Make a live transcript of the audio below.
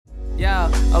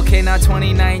Okay, now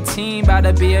 2019, about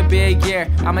to be a big year.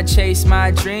 I'ma chase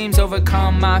my dreams,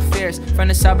 overcome my fears. From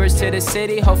the suburbs to the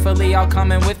city, hopefully y'all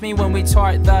coming with me when we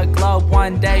tour the globe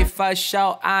one day for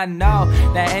sure. I know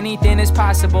that anything is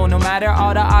possible, no matter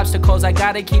all the obstacles. I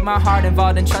gotta keep my heart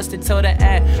involved and trust it till the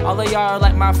end. All of y'all are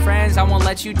like my friends, I won't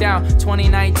let you down.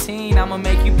 2019, I'ma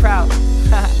make you proud.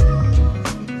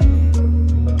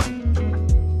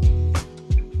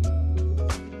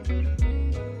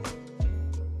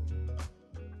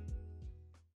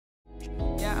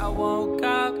 Yeah, I woke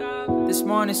up this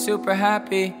morning super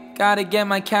happy. Gotta get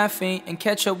my caffeine and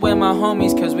catch up with my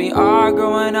homies, cause we are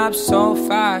growing up so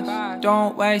fast.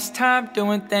 Don't waste time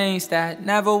doing things that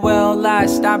never will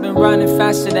last. I've been running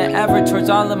faster than ever towards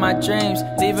all of my dreams.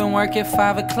 Leaving work at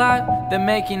 5 o'clock, been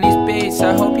making these beats.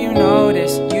 I hope you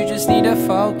notice, you just need to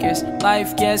focus.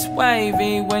 Life gets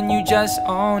wavy when you just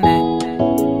own it.